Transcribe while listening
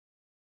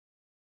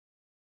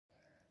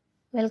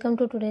Welcome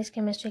to today's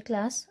chemistry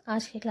class.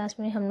 आज की class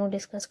में हम लोग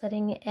डिस्कस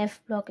करेंगे एफ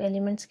ब्लॉक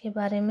एलिमेंट्स के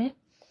बारे में।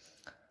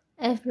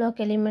 एफ ब्लॉक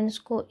एलिमेंट्स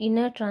को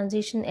इनर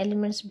ट्रांजिशन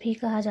एलिमेंट्स भी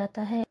कहा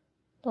जाता है।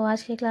 तो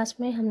आज की क्लास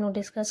में हम लोग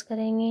डिस्कस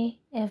करेंगे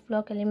एफ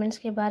ब्लॉक एलिमेंट्स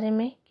के बारे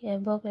में कि एफ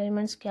ब्लॉक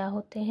एलिमेंट्स क्या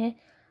होते हैं,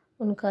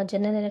 उनका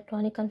जनरल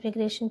इलेक्ट्रॉनिक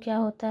कॉन्फ़िगरेशन क्या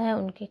होता है,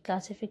 उनकी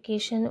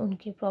क्लासिफिकेशन,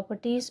 उनकी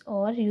प्रॉपर्टीज़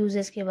और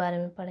यूजेस के बारे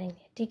में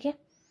पढ़ेंगे। ठीक है।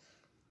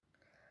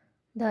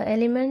 The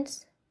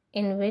elements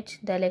in which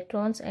the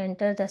electrons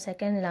enter the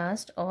second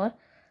last or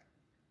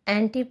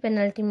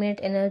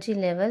anti-penultimate energy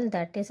level,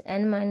 that is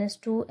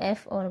n-2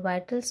 f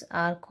orbitals,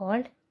 are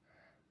called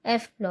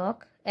f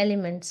block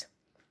elements।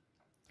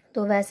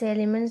 तो वैसे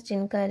एलिमेंट्स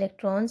जिनका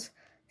इलेक्ट्रॉन्स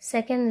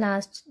सेकेंड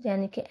लास्ट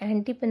यानी कि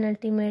anti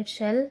penultimate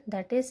shell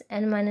that is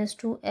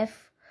n-2 f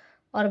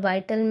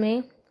orbital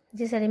में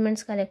जिस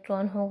elements का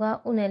electron होगा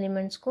उन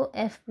एलिमेंट्स को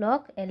एफ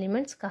ब्लॉक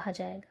एलिमेंट्स कहा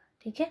जाएगा।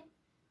 ठीक है।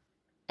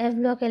 एफ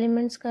ब्लॉक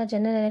एलिमेंट्स का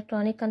जनरल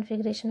इलेक्ट्रॉनिक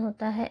कॉन्फ़िगरेशन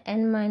होता है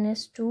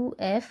n-2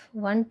 f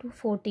 1 to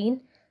 14,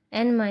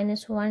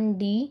 n-1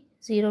 d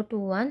 0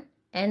 to 1,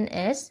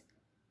 ns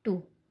 2।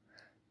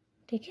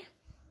 ठीक है।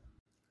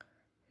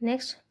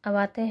 नेक्स्ट अब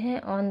आते हैं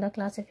on the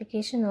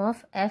classification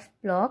of F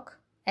block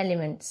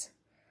elements.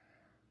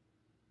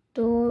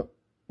 तो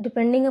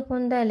डिपेंडिंग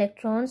अपॉन द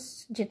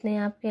इलेक्ट्रॉन्स, जितने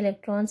आपके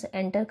इलेक्ट्रॉन्स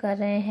एंटर कर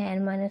रहे हैं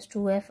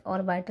n-2 f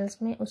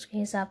ऑर्बिटल्स में, उसके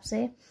हिसाब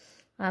से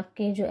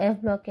आपके जो एफ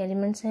ब्लॉक के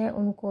एलिमेंट्स हैं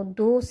उनको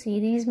दो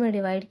सीरीज़ में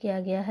डिवाइड किया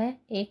गया है।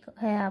 एक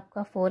है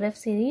आपका 4f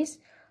सीरीज़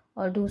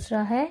और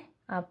दूसरा है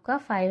आपका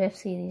 5f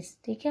सीरीज़।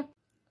 ठीक है।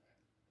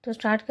 तो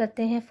स्टार्ट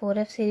करते हैं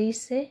 4f सीरीज़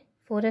से।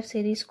 4f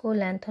सीरीज़ को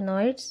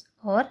लैंथेनॉइड्स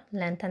और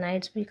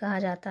लैंथेनाइड्स भी कहा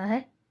जाता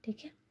है।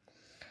 ठीक है।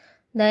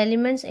 The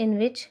elements in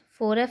which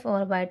 4f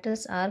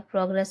orbitals are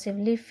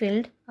progressively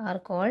field are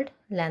called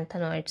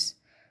lanthanoids.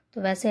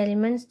 तो वैसे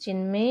एलिमेंट्स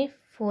जिनमें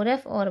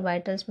 4f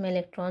ऑर्बिटल्स में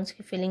इलेक्ट्रॉन्स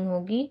की फिलिंग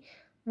होगी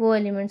वो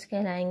एलिमेंट्स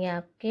कहलाएंगे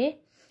आपके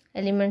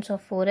elements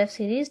of 4f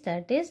series,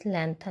 that is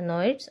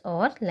lanthanoids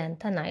और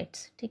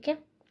लैंथेनाइड्स। ठीक है।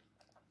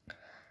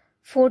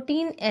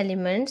 14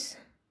 elements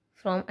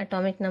from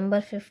atomic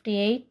number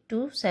 58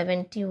 to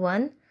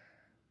 71,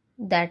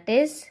 that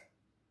is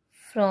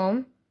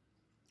from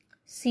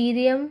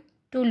cerium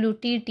to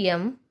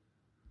लुटिटियम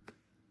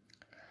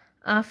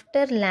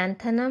after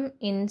lanthanum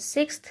in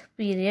 6th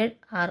period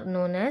are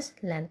known as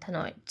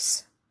lanthanoids.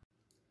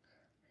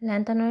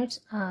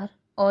 Lanthanoids are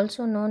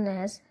also known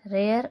as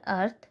rare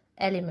earth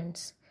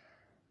elements।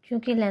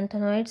 क्योंकि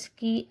lanthanoids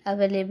की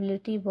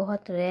availability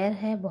बहुत rare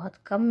है, बहुत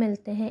कम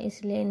मिलते हैं,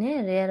 इसलिए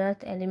इन्हें रेयर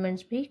अर्थ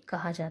एलिमेंट्स भी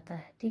कहा जाता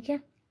है। ठीक है।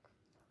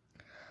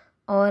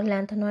 और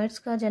लैंथेनॉइड्स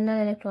का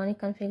जनरल इलेक्ट्रॉनिक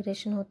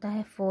कॉन्फ़िगरेशन होता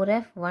है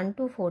 4f 1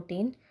 to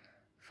 14,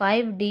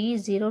 5d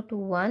 0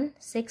 to 1,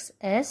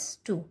 6s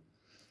 2।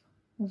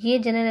 ये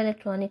जनरल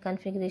इलेक्ट्रॉनिक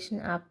कॉन्फ़िगरेशन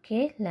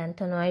आपके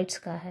लैंथेनॉइड्स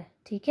का है।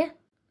 ठीक है।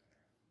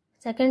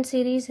 सेकेंड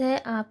सीरीज़ है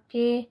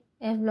आपके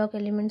एफ ब्लॉक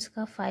एलिमेंट्स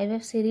का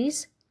 5f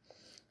सीरीज़,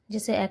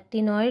 जिसे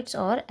एक्टिनॉइड्स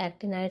और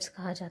एक्टिनाइड्स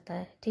कहा जाता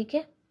है। ठीक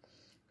है।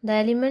 The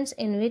elements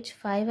in which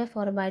 5f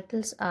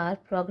orbitals are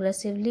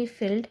progressively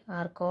field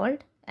are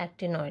called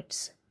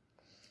actinoids.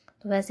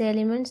 तो वैसे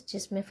एलिमेंट्स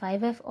जिसमें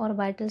 5f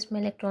ऑर्बिटल्स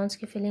में इलेक्ट्रॉन्स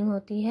की फिलिंग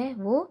होती है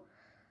वो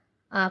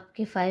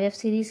आपके 5f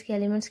सीरीज़ के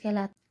एलिमेंट्स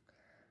कहलाते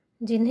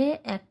हैं, जिन्हें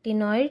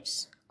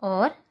एक्टिनॉइड्स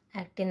और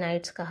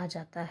एक्टिनाइड्स कहा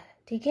जाता है।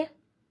 ठीक है।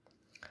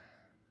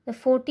 The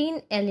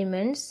 14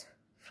 elements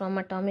from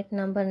atomic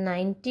number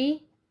 90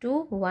 to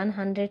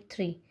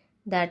 103,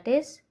 that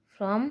is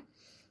from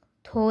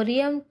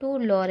thorium to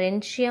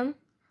lawrencium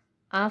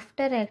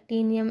after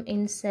actinium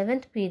in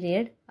 7th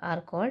period are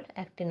called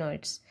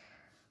actinoids।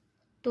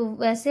 तो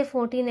वैसे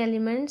 14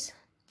 एलिमेंट्स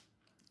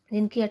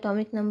जिनकी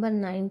एटॉमिक नंबर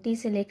 90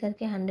 से लेकर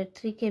के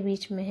 103 के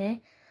बीच में है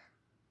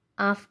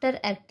आफ्टर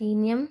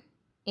एक्टिनियम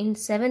इन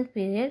 7th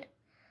पीरियड,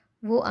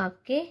 वो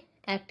आपके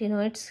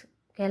एक्टिनॉइड्स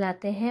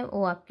कहलाते हैं।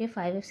 वो आपके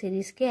 5f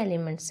सीरीज़ के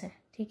एलिमेंट्स हैं।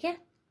 ठीक है।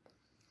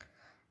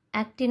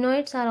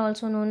 Actinoids are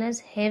also known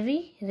as heavy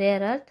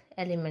rare earth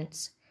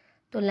elements.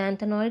 तो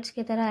लैंथेनॉइड्स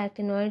की तरह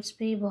एक्टिनॉइड्स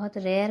भी बहुत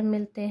रेयर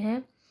मिलते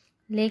हैं,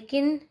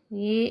 लेकिन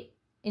ये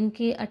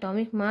इनकी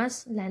एटॉमिक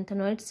मास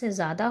लैंथेनॉइड्स से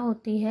ज़्यादा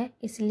होती है,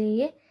 इसलिए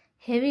ये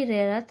हैवी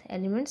रेयर अर्थ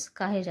एलिमेंट्स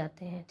कहे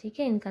जाते हैं। ठीक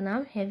है। इनका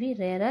नाम हैवी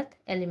रेयर अर्थ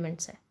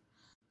एलिमेंट्स है।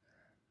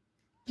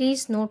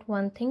 Please note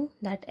one thing,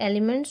 that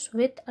elements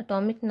with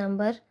atomic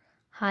number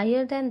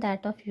higher than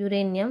that of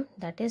uranium,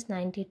 that is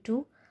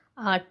 92,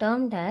 are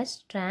termed as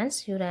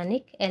trans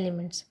uranic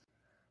elements.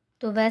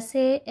 तो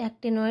वैसे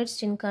एक्टिनॉइड्स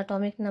जिनका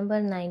एटॉमिक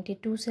नंबर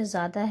 92 से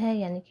ज़्यादा है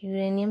यानी कि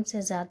यूरेनियम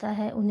से ज़्यादा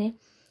है, उन्हें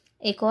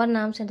एक और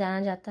नाम से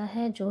जाना जाता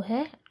है जो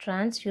है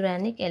ट्रांस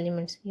यूरेनिक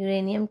एलिमेंट्स।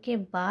 यूरेनियम के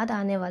बाद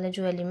आने वाले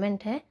जो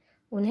एलिमेंट हैं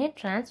उन्हें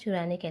ट्रांस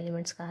यूरेनिक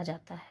एलिमेंट्स कहा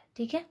जाता है।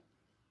 ठीक है।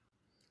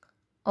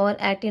 और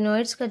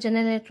एक्टिनॉइड्स का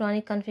जनरल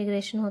इलेक्ट्रॉनिक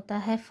कॉन्फ़िगरेशन होता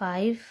है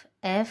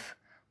 5f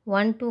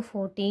 1 to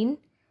 14,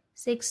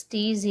 6d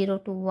 0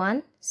 to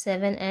 1,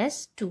 7s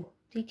 2।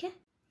 ठीक है।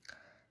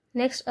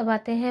 नेक्स्ट अब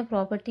आते हैं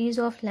properties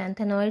of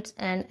lanthanoids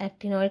and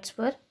actinoids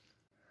पर।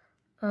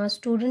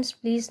 स्टूडेंट्स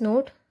प्लीज़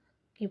नोट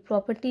कि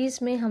प्रॉपर्टीज़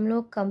में हम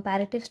लोग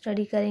कंपैरेटिव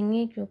स्टडी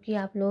करेंगे, क्योंकि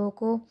आप लोगों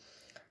को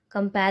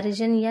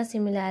कंपैरिजन या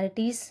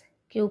सिमिलैरिटीज़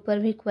के ऊपर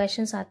भी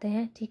क्वेश्चंस आते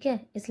हैं, ठीक है।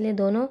 इसलिए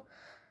दोनों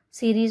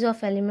series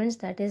of elements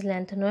that is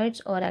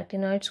lanthanoids और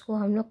एक्टिनॉइड्स को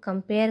हम लोग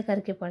कंपेयर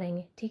करके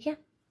पढ़ेंगे, ठीक है।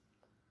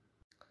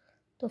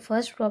 तो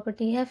फर्स्ट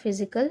प्रॉपर्टी है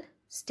physical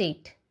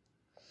state.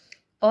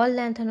 All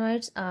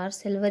lanthanoids are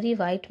silvery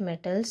white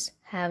metals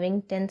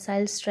having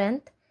tensile strength,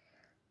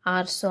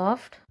 are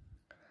soft,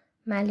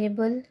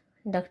 malleable,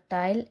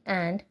 ductile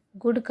and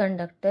good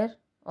conductor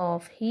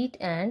of heat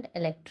and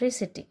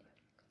electricity.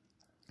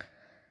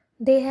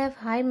 They have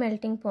high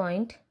melting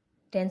point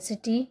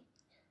density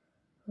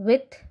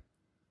with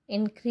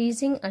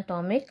increasing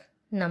atomic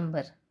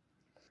number.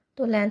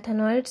 तो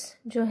lanthanoids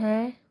जो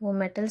हैं वो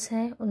metals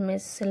हैं, उनमें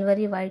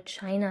silvery white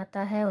shine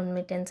आता है,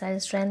 उनमें tensile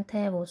strength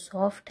है, वो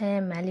सॉफ्ट है,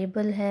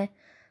 मैलेबल है,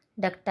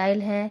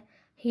 डक्टाइल है,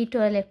 हीट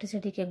और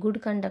इलेक्ट्रिसिटी के गुड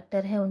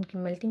कंडक्टर है, उनकी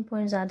मेल्टिंग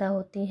पॉइंट ज़्यादा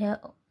होती है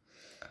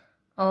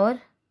और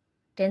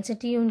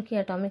डेंसिटी उनकी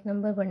एटॉमिक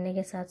नंबर बढ़ने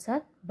के साथ साथ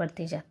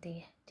बढ़ती जाती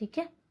है, ठीक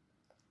है।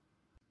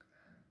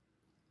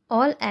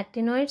 All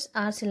actinoids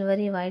are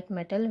silvery white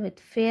metal with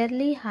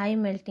fairly high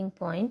melting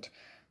point.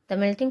 The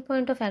melting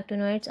point of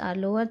actinoids are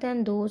lower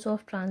than those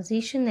of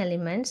transition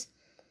elements.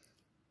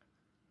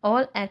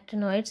 All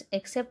actinoids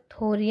accept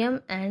thorium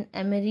and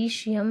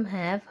एमेरिशियम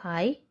have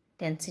high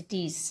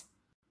densities.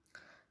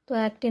 तो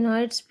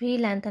actinoids भी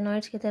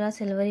lanthanoids की तरह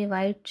silvery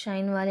white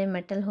shine वाले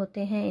metal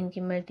होते हैं,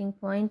 इनकी melting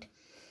point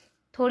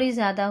थोड़ी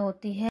ज़्यादा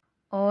होती है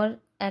और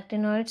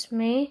एक्टिनॉइड्स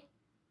में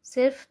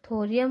सिर्फ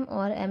थोरियम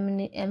और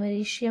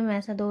एमेरिशियम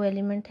ऐसा दो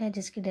एलिमेंट है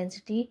जिसकी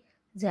डेंसिटी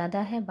ज़्यादा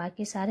है,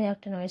 बाकी सारे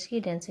एक्टिनॉइड्स की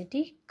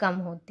डेंसिटी कम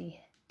होती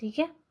है, ठीक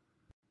है।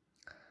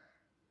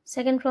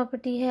 सेकेंड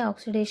प्रॉपर्टी है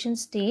oxidation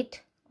state.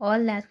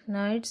 All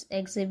lanthanoids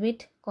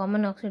exhibit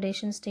common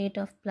oxidation state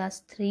of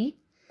 +3.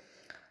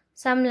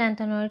 Some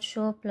lanthanoids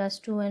show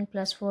 +2 and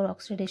 +4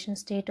 oxidation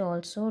state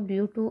also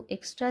due to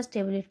extra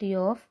stability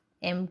of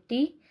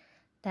empty,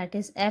 that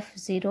is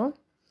F0,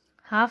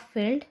 half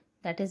filled,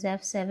 that is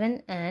F7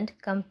 and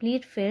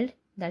complete filled,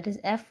 that is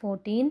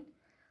F14,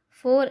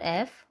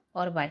 4F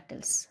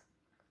orbitals.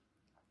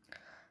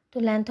 तो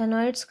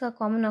lanthanoids का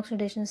common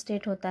oxidation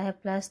state होता है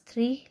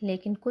 +3,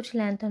 लेकिन कुछ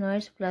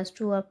lanthanoids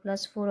 +2 और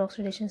 +4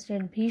 oxidation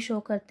state भी show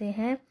करते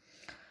हैं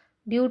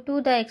due to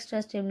the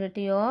extra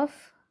stability of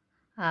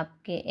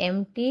आपके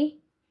एम्प्टी,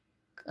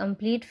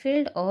 कंप्लीट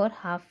फील्ड और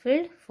हाफ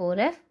फील्ड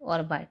 4F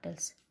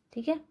ऑर्बिटल्स,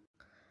 ठीक है।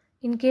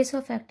 In case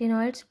of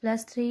actinoids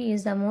 +3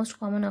 is the most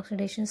common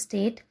oxidation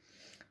state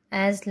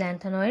as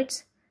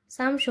lanthanoids.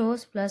 Some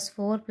shows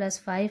 +4,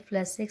 +5,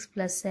 +6,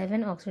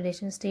 +7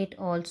 oxidation state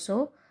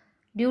also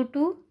due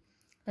to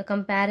the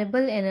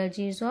comparable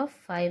energies of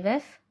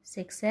 5F,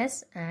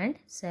 6S and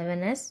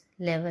 7S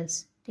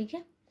levels, ठीक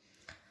है।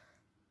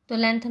 तो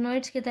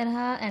lanthanoids की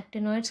तरह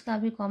actinoids का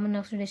भी common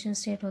oxidation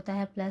state होता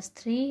है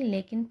 +3,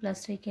 लेकिन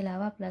 +3 के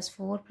अलावा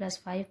 +4,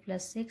 +5,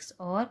 +6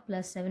 और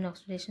 +7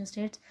 ऑक्सीडेशन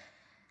स्टेट्स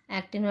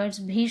एक्टिनॉइड्स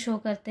भी शो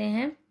करते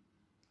हैं।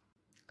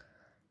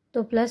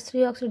 तो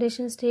 +3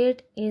 oxidation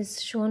state is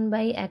shown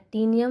by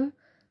actinium,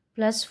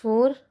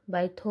 +4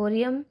 bye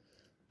thorium,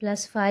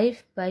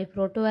 +5 bye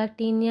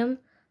प्रोटोएक्टिनियम,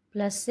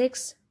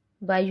 +6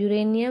 bye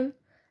uranium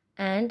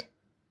and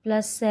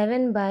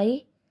 +7 bye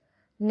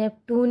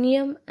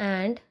neptunium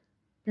and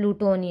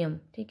plutonium,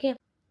 ठीक है।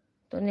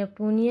 तो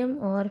नेपटूनियम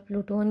और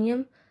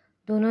प्लूटोनियम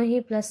दोनों ही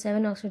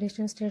 +7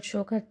 ऑक्सीडेशन स्टेट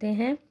शो करते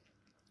हैं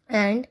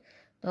and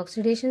the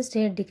oxidation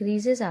state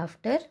decreases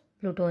after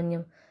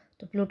plutonium.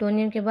 तो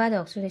प्लूटोनियम के बाद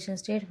ऑक्सीडेशन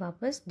स्टेट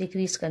वापस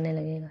डिक्रीज करने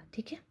लगेगा,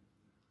 ठीक है।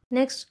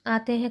 नेक्स्ट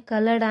आते हैं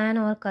कलर्ड आयन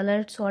और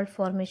कलर्ड सॉल्ट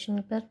फॉर्मेशन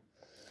पर।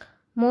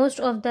 Most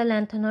of the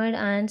lanthanoid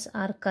ions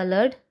are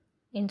coloured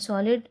in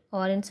solid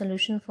और in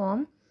solution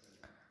form.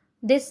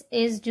 This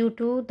is due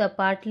to the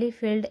partly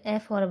filled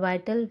f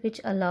orbital which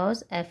allows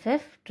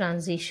FF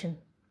transition.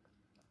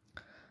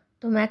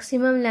 तो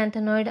maximum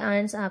lanthanoid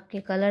ions आपके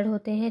coloured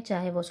होते हैं,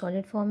 चाहे वो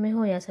solid form में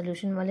हो या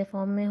सोल्यूशन वाले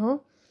फॉर्म में हो,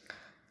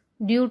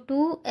 ड्यू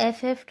टू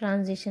FF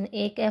ट्रांजिशन.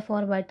 एक F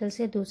ऑर्बिटल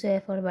से दूसरे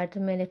F ऑर्बिटल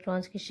में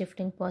इलेक्ट्रॉन्स की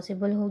शिफ्टिंग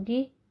पॉसिबल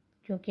होगी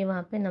क्योंकि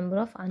वहाँ पे नंबर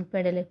ऑफ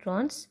अनपेयर्ड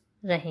इलेक्ट्रॉन्स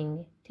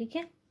रहेंगे, ठीक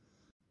है।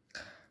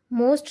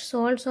 Most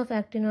salts of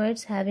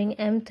actinoids having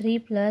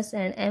M3+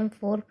 and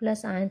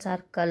M4+ ions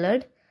are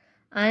colored.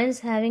 Ions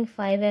having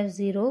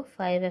 5F0,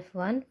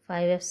 5F1,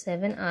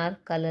 5F7 are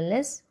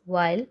colorless,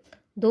 while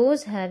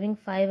those having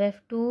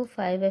 5F2,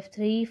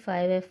 5F3,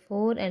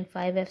 5F4 and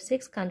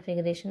 5F6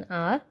 configuration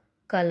are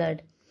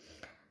colored.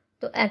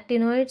 तो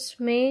actinoids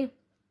में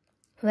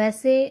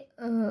वैसे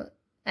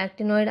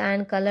actinoid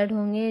ion coloured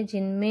होंगे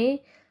जिनमें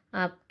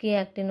आपके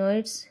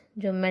actinoids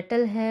जो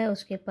metal है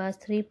उसके पास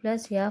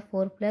 3+ या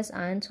 4+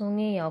 आयन्स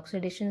होंगे या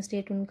ऑक्सीडेशन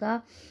स्टेट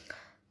उनका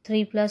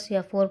 3+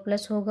 या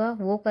 4+ होगा,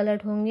 वो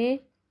कलर्ड होंगे।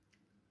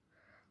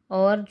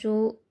 और जो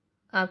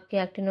आपके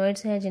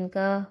एक्टिनॉइड्स हैं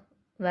जिनका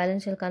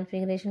valence shell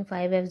configuration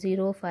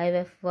 5F0,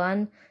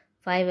 5F1,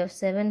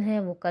 5F7 है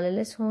वो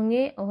कलरलेस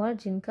होंगे, और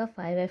जिनका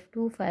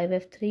 5F2,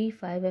 5F3,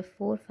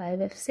 5F4,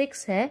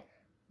 5F6 है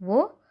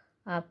वो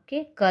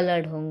आपके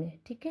कलर्ड होंगे,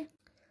 ठीक है।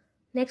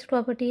 नेक्स्ट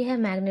प्रॉपर्टी है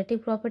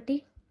magnetic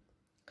property.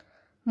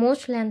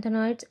 Most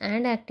lanthanoids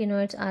and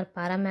actinoids are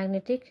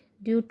paramagnetic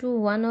due to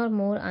one or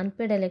more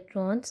unpaired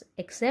electrons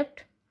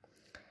except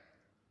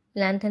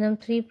lanthanum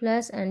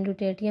 3+ and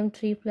lutetium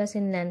 3+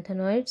 in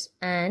lanthanoids,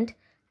 and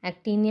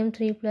actinium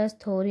 3+,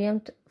 thorium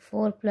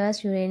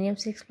 4+, uranium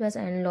 6+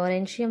 and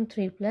lawrencium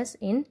 3+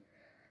 in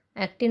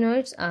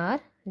actinoids are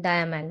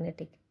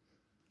diamagnetic.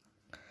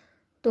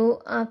 तो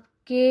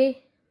आपके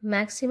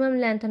maximum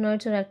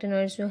lanthanoids और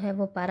actinoids जो है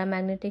वो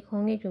paramagnetic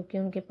होंगे क्योंकि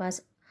उनके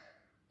पास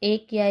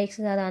एक या एक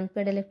से ज़्यादा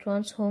अनपेयर्ड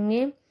इलेक्ट्रॉन्स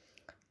होंगे,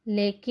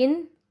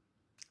 लेकिन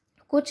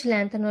कुछ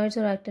लैंथेनॉइड्स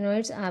और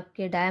एक्टिनॉइड्स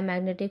आपके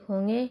डायमैग्नेटिक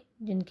होंगे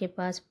जिनके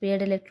पास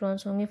पेयर्ड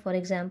इलेक्ट्रॉन्स होंगे। फॉर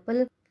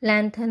एग्जांपल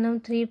लैंथेनम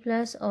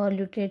 3+ और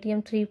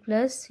ल्यूटेटियम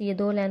 3+, ये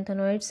दो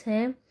लैंथेनॉइड्स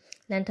हैं,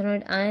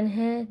 लैंथेनॉइड आयन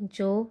हैं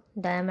जो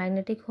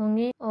डायमैग्नेटिक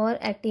होंगे, और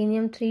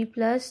actinium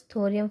 3+,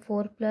 thorium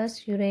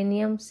 4+,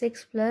 uranium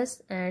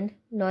 6+ and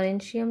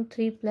lawrencium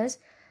 3+,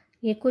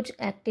 ये कुछ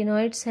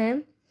एक्टिनॉइड्स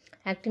हैं,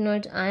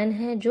 एक्टिनॉइड्स आयन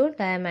हैं जो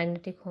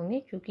डायमैग्नेटिक होंगे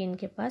क्योंकि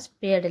इनके पास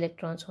पेयर्ड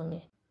इलेक्ट्रॉन्स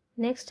होंगे।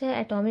 नेक्स्ट है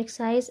atomic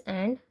size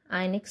and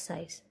ionic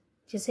size,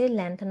 जिसे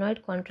लैंथेनॉइड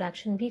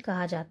कॉन्ट्रैक्शन भी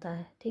कहा जाता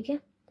है। ठीक है,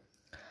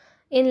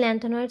 इन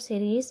lanthanoid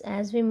series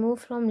as we move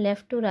from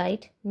left to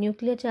right,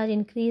 nuclear charge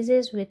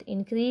increases with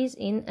increase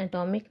in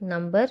atomic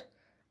number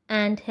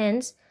and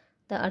hence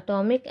the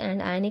atomic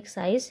and ionic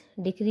size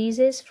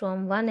decreases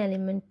from one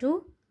element to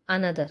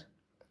another.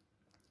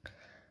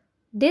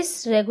 This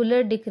regular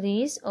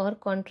decrease or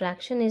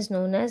contraction is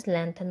known as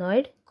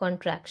lanthanide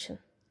contraction.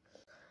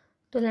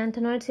 तो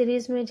lanthanoid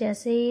series में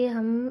जैसे ही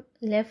हम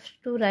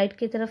left to right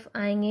की तरफ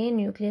आएंगे,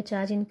 nuclear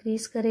charge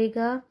increase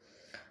करेगा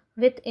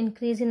with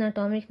increase in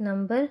atomic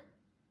number,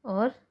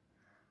 और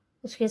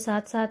उसके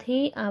साथ साथ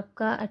ही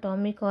आपका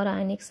एटॉमिक और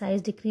आयनिक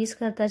साइज डिक्रीज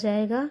करता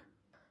जाएगा।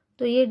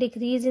 तो ये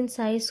डिक्रीज इन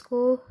साइज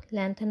को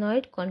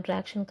लैंथेनॉइड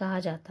कॉन्ट्रैक्शन कहा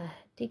जाता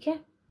है। ठीक है,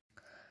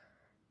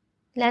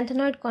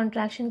 लैंथेनॉइड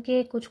कॉन्ट्रैक्शन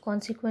के कुछ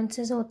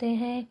कॉन्सिक्वेंसेस होते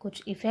हैं,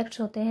 कुछ इफ़ेक्ट्स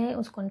होते हैं,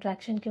 उस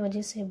कॉन्ट्रैक्शन की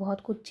वजह से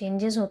बहुत कुछ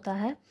चेंजेस होता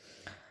है।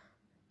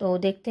 तो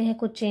देखते हैं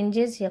कुछ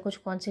चेंजेस या कुछ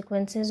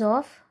consequences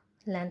of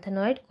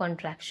lanthanoid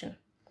contraction.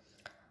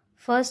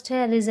 First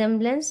है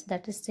resemblance,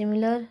 that is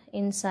similar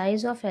in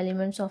size of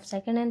elements of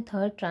second and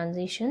third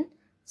transition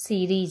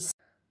series.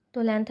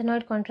 तो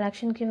लैंथेनॉइड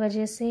कॉन्ट्रैक्शन की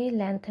वजह से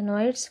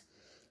लैंथेनॉइड्स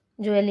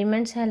जो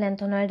एलिमेंट्स हैं,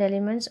 लैंथेनॉइड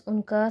एलिमेंट्स,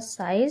 उनका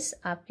साइज़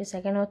आपके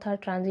सेकेंड और थर्ड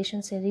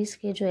ट्रांजिशन सीरीज़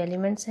के जो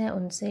एलिमेंट्स हैं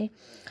उनसे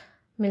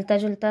मिलता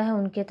जुलता है,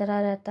 उनके तरह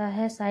रहता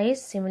है, साइज़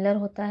सिमिलर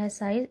होता है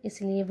साइज़,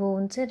 इसलिए वो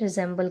उनसे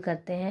रिजेंबल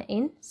करते हैं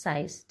इन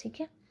साइज़। ठीक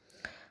है,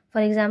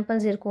 for example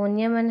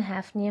zirconium and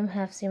hafnium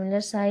have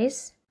similar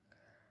size,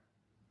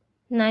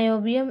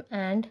 niobium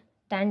and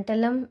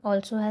tantalum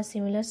also have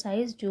similar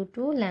size due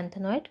to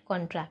lanthanoid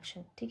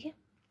contraction. ठीक है,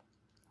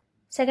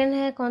 सेकेंड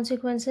है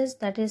consequences,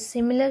 that is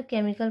similar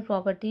chemical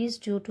properties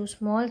due to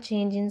small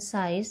change in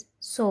size,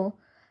 so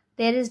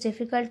there is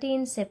difficulty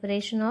in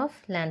separation of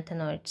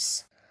lanthanoids.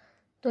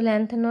 तो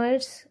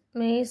lanthanoids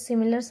में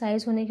similar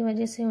size होने की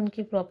वजह से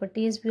उनकी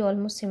प्रॉपर्टीज़ भी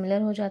ऑलमोस्ट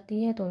सिमिलर हो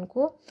जाती है, तो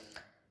उनको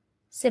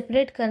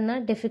सेपरेट करना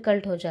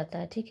डिफ़िकल्ट हो जाता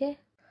है। ठीक है,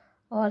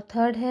 और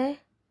थर्ड है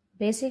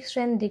basic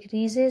strength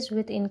decreases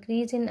with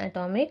increase in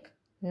atomic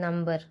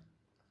number,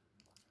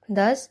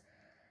 दस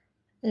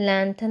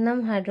lanthanum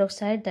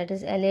hydroxide, that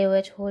is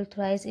LaOH whole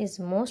thrice, is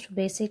most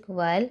basic,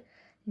 while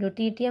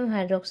lutetium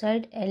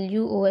hydroxide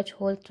LuOH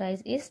whole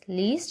thrice is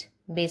least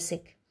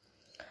basic.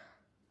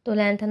 तो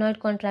लैंथेनॉइड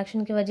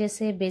कॉन्ट्रैक्शन की वजह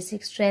से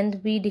बेसिक स्ट्रेंथ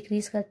भी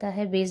decrease करता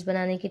है, base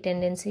बनाने की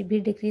टेंडेंसी भी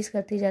डिक्रीज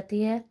करती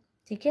जाती है।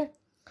 ठीक है,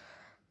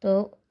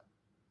 तो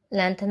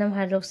लैंथेनम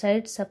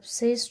हाइड्रोक्साइड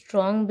सबसे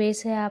स्ट्रॉन्ग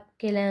बेस है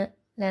आपके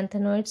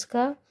लैंथेनॉइड्स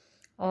का,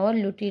 और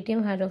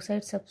लुटीटियम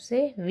हाइड्रोक्साइड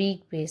सबसे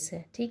वीक बेस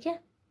है। ठीक है,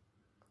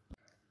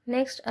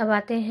 नेक्स्ट अब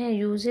आते हैं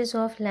uses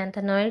of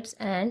lanthanoids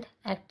and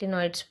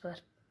actinoids पर।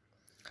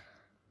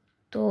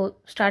 तो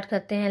स्टार्ट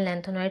करते हैं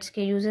लैंथेनॉइड्स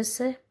के यूजेस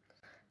से।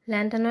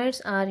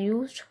 Lanthanoids are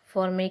used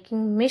for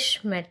making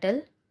मिश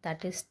metal,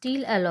 that is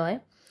steel alloy,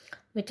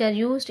 which are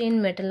used in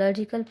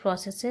metallurgical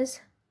processes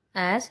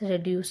as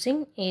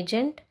reducing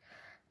agent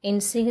in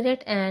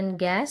cigarette and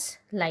gas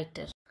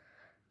lighter.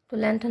 तो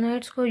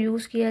lanthanoids को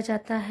use किया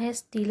जाता है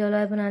स्टील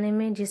अलॉय बनाने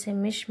में, जिसे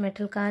मिश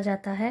मेटल कहा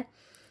जाता है।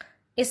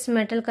 इस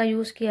मेटल का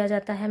यूज़ किया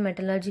जाता है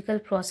मेटलर्जिकल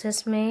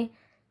प्रोसेस में,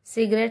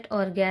 सिगरेट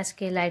और गैस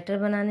के लाइटर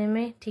बनाने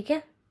में। ठीक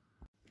है,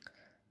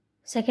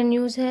 सेकेंड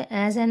यूज़ है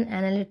as an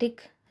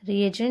analytic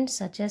reagent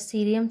such as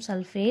cerium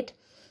sulphate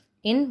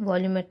in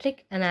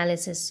volumetric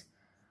analysis.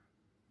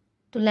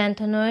 तो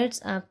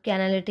लैंथेनॉइड्स आपके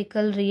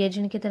एनालिटिकल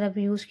रिएजेंट की तरह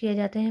भी यूज़ किए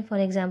जाते हैं। फॉर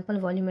एग्जांपल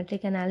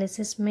वॉल्यूमेट्रिक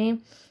एनालिसिस में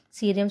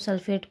सीरियम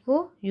सल्फेट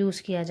को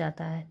यूज़ किया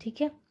जाता है।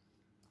 ठीक है,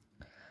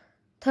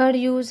 थर्ड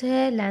यूज़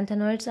है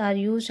lanthanoids are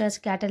used as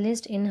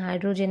catalyst in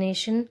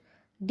hydrogenation,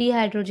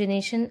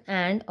 dehydrogenation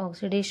and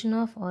oxidation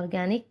of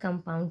organic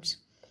compounds.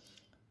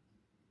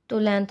 तो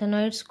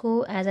लैंथेनॉइड्स को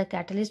एज अ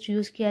कैटलिस्ट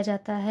यूज़ किया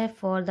जाता है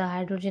for the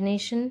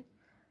hydrogenation,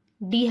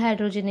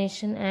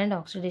 dehydrogenation and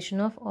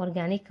oxidation of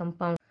organic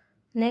compound.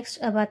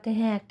 Next अब आते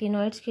हैं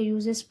एक्टिनॉइड्स के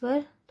यूजेस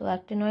पर। तो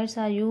actinoids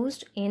are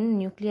used in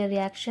nuclear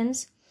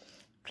reactions,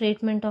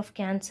 treatment of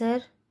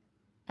cancer,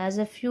 as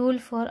a fuel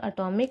for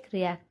atomic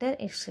reactor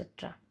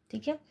etcetera.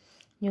 ठीक है,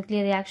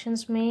 न्यूक्लियर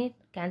रिएक्शंस में,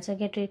 कैंसर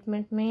के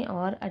ट्रीटमेंट में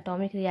और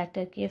एटॉमिक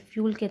रिएक्टर के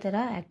फ्यूल की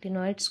तरह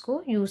एक्टिनॉइड्स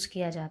को यूज़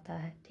किया जाता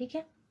है। ठीक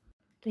है,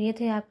 तो ये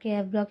थे आपके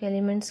एफ ब्लॉक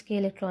एलिमेंट्स के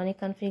इलेक्ट्रॉनिक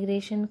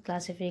कॉन्फ़िगरेशन,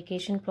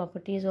 क्लासिफिकेशन,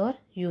 प्रॉपर्टीज़ और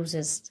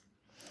uses.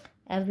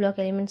 F block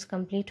elements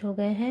complete हो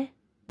गए हैं।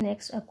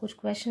 नेक्स्ट अब कुछ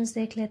क्वेश्चंस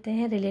देख लेते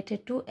हैं related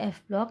to F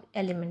block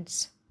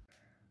elements.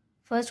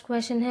 First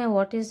question है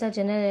what is the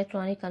general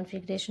electronic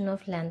configuration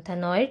of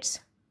lanthanoids.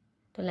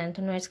 तो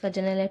लैंथेनॉइड्स का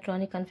जनरल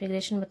इलेक्ट्रॉनिक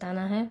कॉन्फ़िगरेशन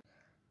बताना है।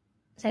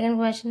 सेकंड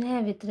क्वेश्चन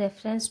है with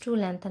reference to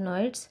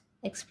lanthanoids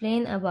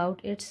explain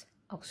about its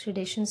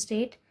oxidation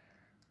state,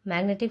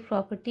 magnetic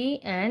property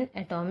and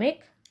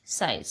atomic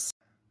size.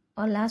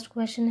 और last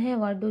question है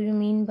what do you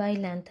mean by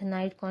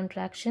lanthanide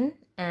contraction,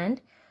 and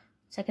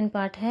second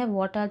part है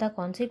what are the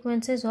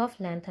consequences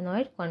of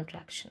lanthanoid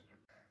contraction.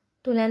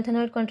 तो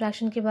lanthanoid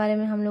contraction के बारे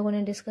में हम लोगों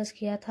ने डिस्कस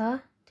किया था।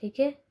 ठीक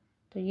है,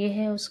 तो ये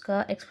है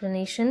उसका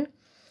explanation,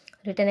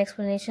 written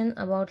explanation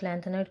about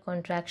lanthanoid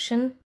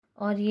contraction,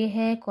 और ये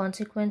है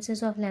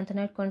कॉन्सिक्वेंसेज ऑफ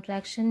लैंथेनॉइड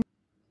कॉन्ट्रैक्शन।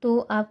 तो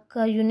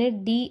आपका unit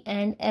D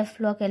and F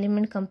block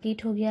element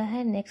complete हो गया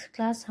है। नेक्स्ट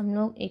क्लास हम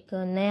लोग एक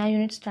नया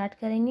यूनिट स्टार्ट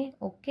करेंगे।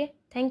 Okay,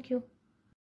 thank you.